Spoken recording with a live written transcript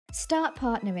Start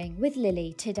partnering with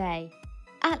Lily today.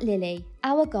 At Lily,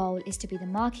 our goal is to be the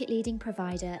market-leading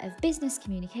provider of business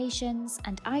communications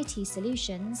and IT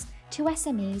solutions to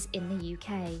SMEs in the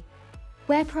UK.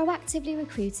 We're proactively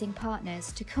recruiting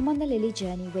partners to come on the Lily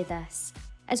journey with us,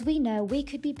 as we know we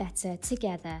could be better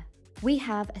together. We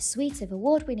have a suite of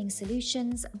award-winning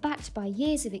solutions backed by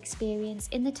years of experience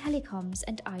in the telecoms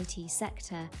and IT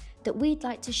sector that we'd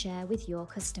like to share with your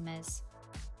customers.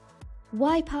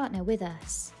 Why partner with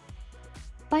us?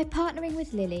 By partnering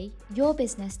with Lily, your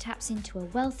business taps into a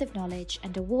wealth of knowledge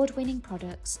and award-winning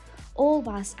products, all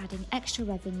whilst adding extra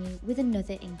revenue with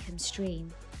another income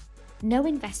stream. No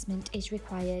investment is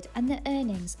required and the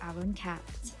earnings are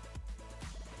uncapped.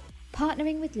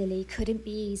 Partnering with Lily couldn't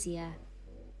be easier.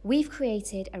 We've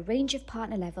created a range of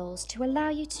partner levels to allow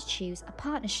you to choose a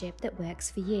partnership that works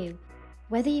for you,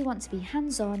 whether you want to be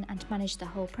hands-on and manage the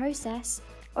whole process,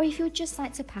 or if you'd just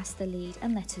like to pass the lead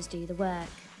and let us do the work.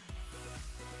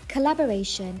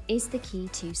 Collaboration is the key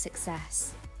to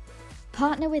success.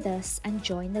 Partner with us and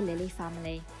join the Lily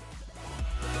family.